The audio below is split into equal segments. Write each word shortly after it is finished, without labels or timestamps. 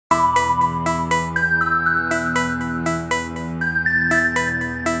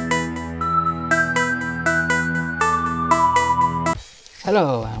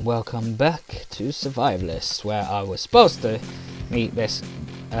Hello and welcome back to Survivalist, where I was supposed to meet this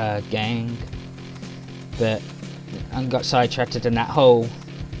gang, but I got sidetracked in that whole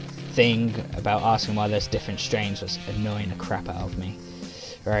thing about asking why there's different strains was annoying the crap out of me.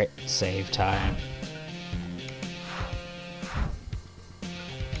 Right, save time.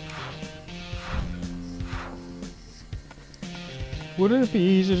 Would it be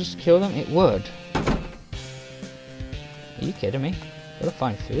easier to just kill them? It would. Are you kidding me? Gotta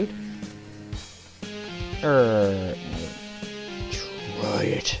find food? Try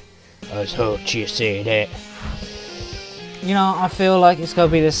it. I thought you said it. You know, I feel like it's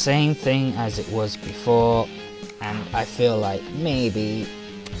gonna be the same thing as it was before, and I feel like maybe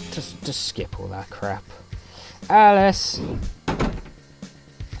just skip all that crap. Alice!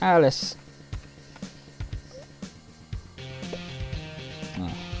 Alice!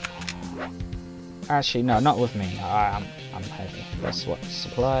 Oh. Actually, no, not with me. I'm heavy. Let's swap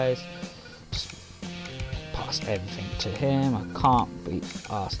supplies. Just pass everything to him. I can't be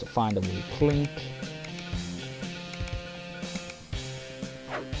asked to find a weak link.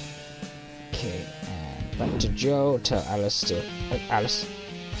 Okay, and back to Joe. Tell Alice to Alice,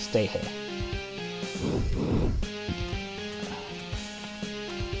 stay here.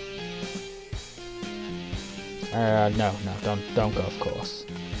 No, don't go, of course.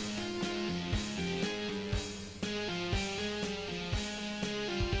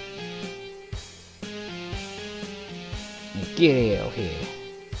 Get out here.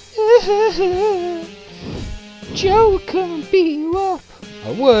 Joe can beat you up.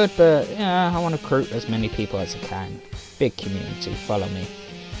 I would, but yeah, I want to recruit as many people as I can. Big community, follow me.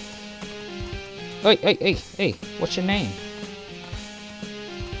 Hey, what's your name?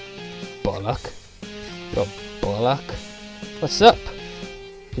 Bollock. You're Bollock. What's up?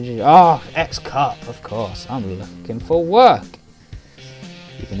 Oh, ex-cop, of course. I'm looking for work.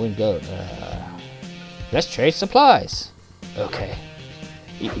 You can win gold. Let's trade supplies. Okay.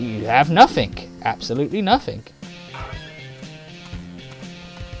 You have nothing. Absolutely nothing.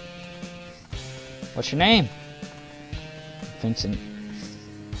 What's your name? Vincent.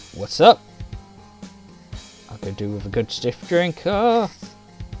 What's up? I could do with a good stiff drink. Looking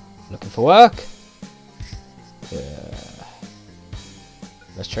for work.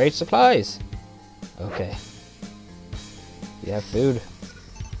 Let's trade supplies. Okay. You have food.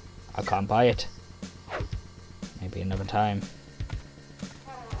 I can't buy it. Maybe another time.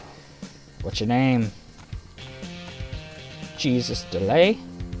 What's your name? Jesus Delay.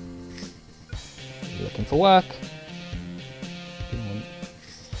 Looking for work.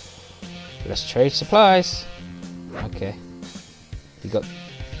 Let's trade supplies. Okay. You got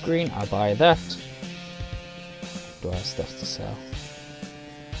green, I'll buy that. Do I have stuff to sell?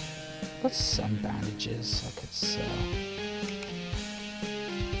 Got some bandages I could sell.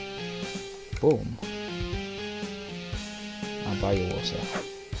 Boom. I'll buy you water.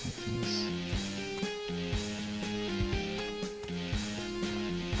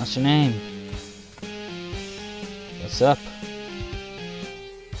 What's your name? What's up?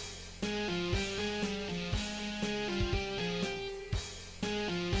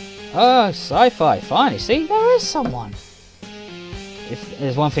 Oh, sci-fi. Finally, see, there is someone. If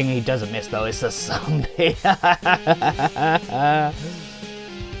there's one thing he doesn't miss, though, it's the zombie.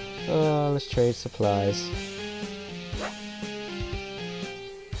 Oh, let's trade supplies.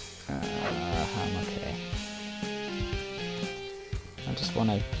 I'm okay. I just want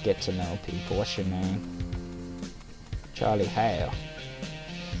to get to know people. What's your name? Charlie Hale.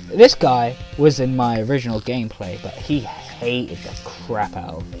 This guy was in my original gameplay, but he hated the crap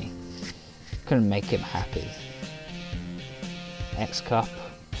out of me. Couldn't make him happy. Ex-cop.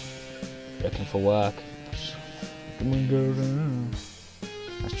 Looking for work.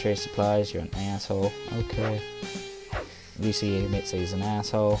 Let's trade supplies. You're an asshole. Okay. At least he admits he's an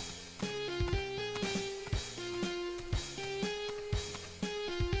asshole.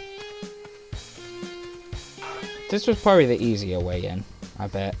 This was probably the easier way in, I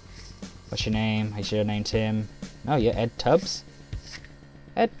bet. What's your name? Is your name Tim? No, you're Ed Tubbs?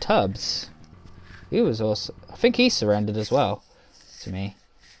 Ed Tubbs? He was also... I think he surrendered as well, to me.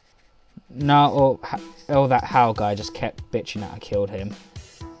 No, or that Hal guy just kept bitching that I killed him.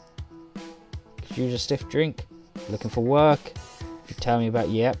 Could you just stiff drink? Looking for work? You tell me about...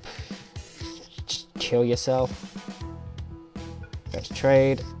 Yep. Just kill yourself. Let's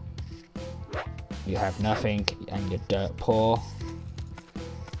trade. You have nothing, and you're dirt poor.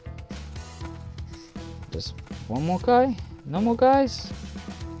 There's one more guy? No more guys?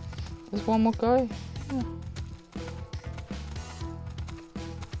 There's one more guy? Yeah.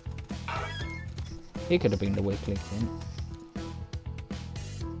 He could have been the weak link in.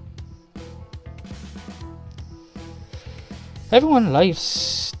 Everyone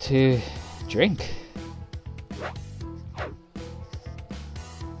likes to drink.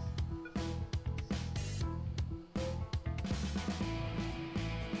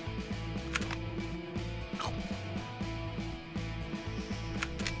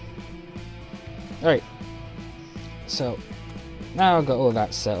 Alright, so now I've got all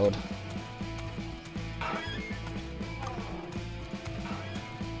that settled.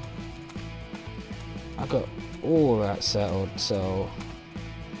 I've got all that settled, so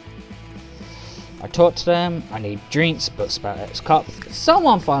I talked to them. I need drinks, books about X-Cop.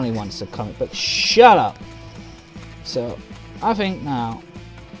 Someone finally wants a comic book. Shut up! So I think now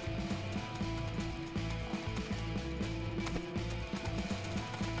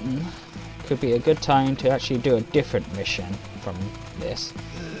could be a good time to actually do a different mission from this.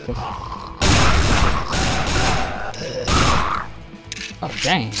 Oh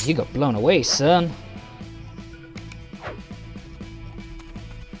dang, you got blown away, son.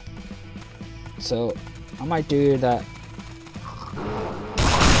 So I might do that.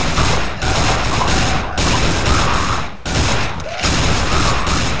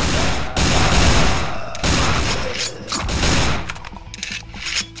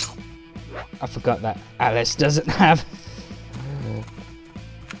 I forgot that Alice doesn't have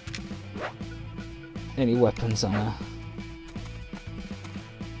any weapons on her.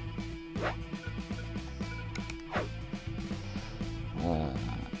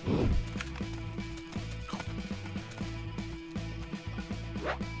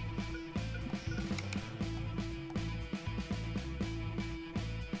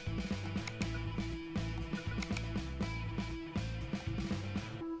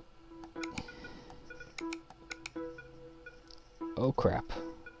 Oh crap.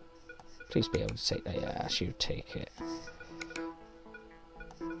 Please be able to take that. Yeah, she take it.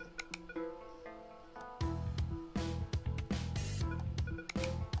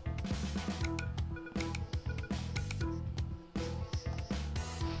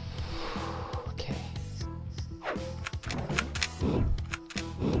 Okay.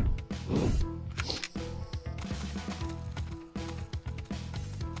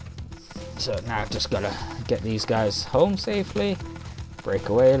 So now I've just gotta get these guys home safely, break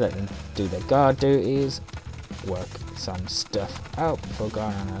away, let them do their guard duties, work some stuff out before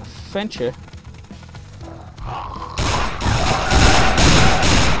going on an adventure.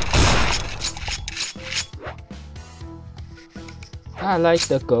 I like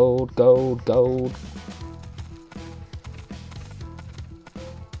the gold, gold, gold.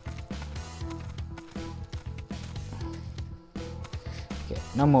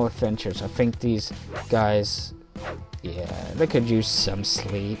 No more adventures. I think these guys, yeah, they could use some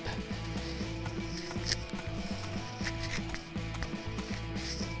sleep.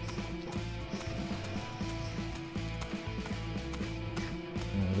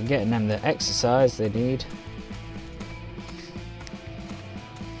 We're getting them the exercise they need.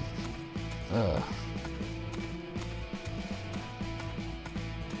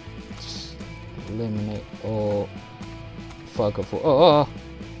 Just eliminate all fog of war. Oh.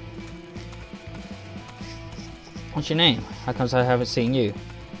 What's your name? How comes I haven't seen you?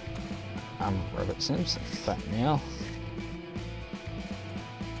 I'm Robert Simpson, fat male.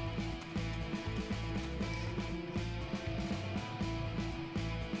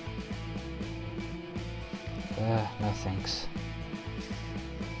 No thanks.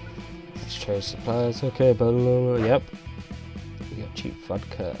 Let's trade supplies. Okay, but yep. We got cheap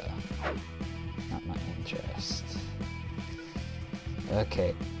vodka. Not my interest.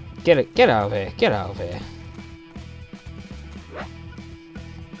 Okay. Get out of here. Get out of here.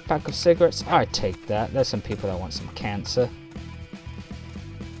 Pack of cigarettes, I take that. There's some people that want some cancer.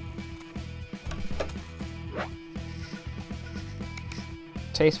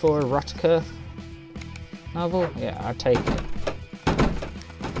 Taste for erotica novel? Yeah, I take it.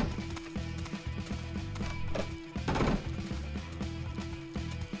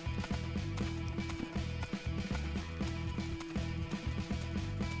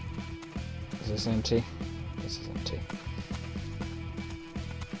 Is this empty? This is empty.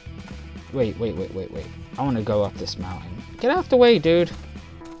 Wait. I want to go up this mountain. Get out the way, dude.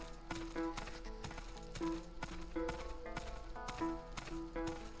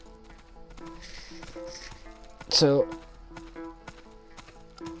 So,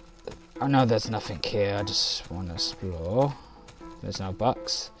 I know there's nothing here. I just want to explore. There's no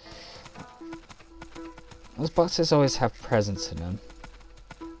box. Those boxes always have presents in them.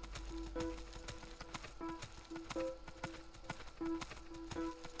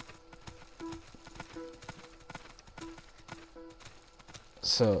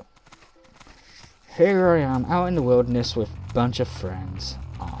 So, here I am out in the wilderness with bunch of friends.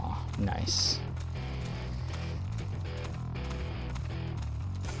 Aw, nice.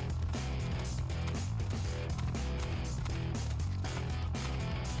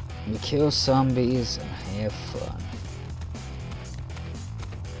 We kill zombies and have fun.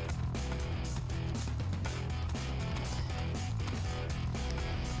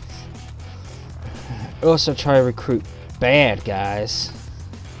 Also try to recruit bad guys.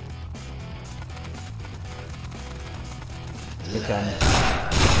 You can.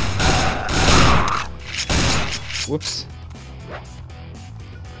 Whoops.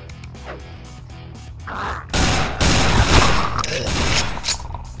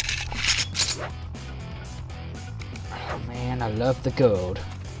 Oh man, I love the gold.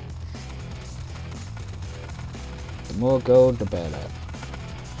 The more gold, the better.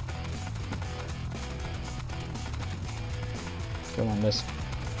 Come on, there's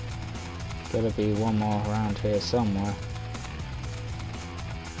gotta be one more around here somewhere.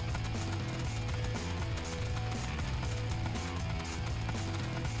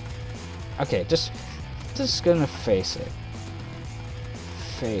 Okay, just gonna face it.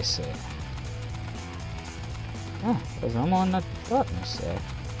 Face it. Oh, there's no more in the darkness there.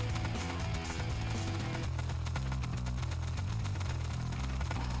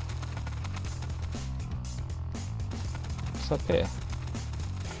 What's up here?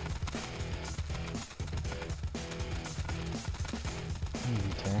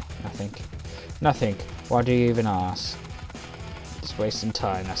 Okay, nothing. Nothing. Why do you even ask? Just wasting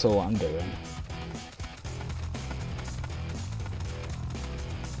time, that's all I'm doing.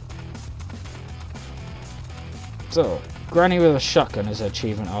 So, Granny with a shotgun is an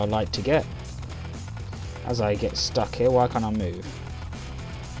achievement I would like to get. As I get stuck here, why can't I move?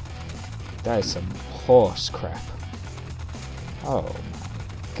 That is some horse crap. Oh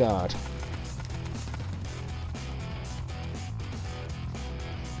my god.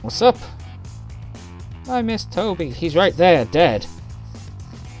 What's up? I miss Toby. He's right there, dead.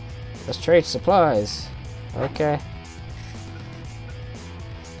 Let's trade supplies. Okay.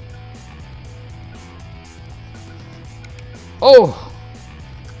 Oh!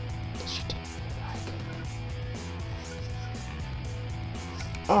 Does she do like?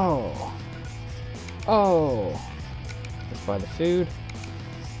 Oh. Oh. Let's buy the food.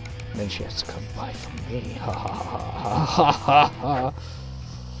 Then she has to come buy from me. Ha ha ha ha ha ha.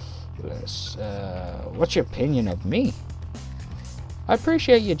 Let's, what's your opinion of me? I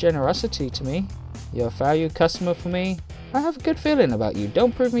appreciate your generosity to me. You're a valued customer for me. I have a good feeling about you.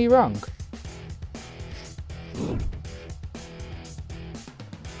 Don't prove me wrong.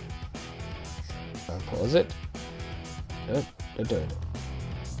 Pause it. They're dead.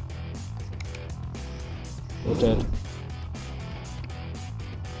 You're dead.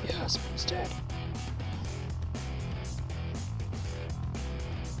 Your husband's dead.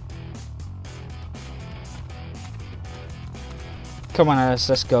 Come on, Alice,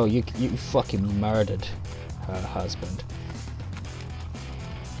 let's go. You fucking murdered her husband.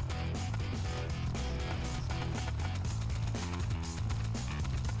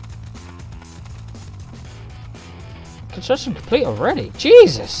 Construction complete already?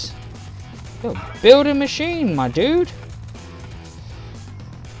 Jesus! You're a building machine, my dude.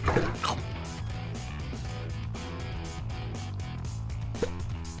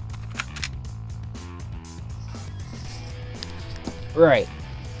 Right.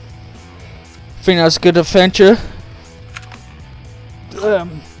 Think that's a good adventure.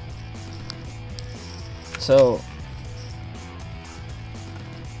 So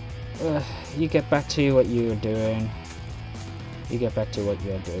you get back to what you were doing. You get back to what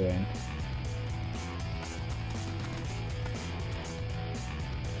you're doing.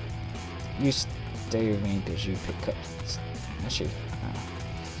 You stay with me because you pick up. Actually,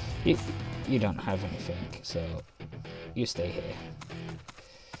 you don't have anything, so you stay here.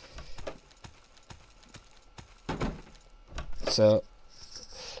 So,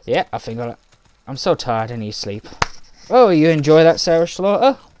 yeah, I think I'm so tired. I need sleep. Oh, you enjoy that, Sarah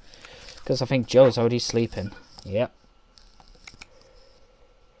Slaughter? Because I think Joe's already sleeping. Yep.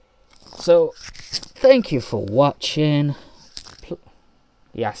 So, thank you for watching.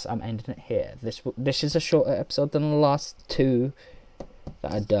 Yes, I'm ending it here. This is a shorter episode than the last two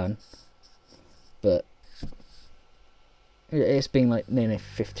that I've done. But it's been like nearly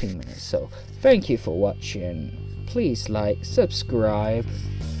 15 minutes. So, thank you for watching. Please like, subscribe,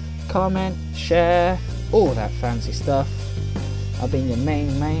 comment, share, all that fancy stuff. I've been your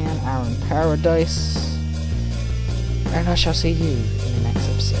main man, Aaron Paradise. And I shall see you in the next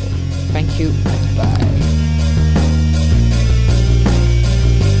episode. Thank you and bye.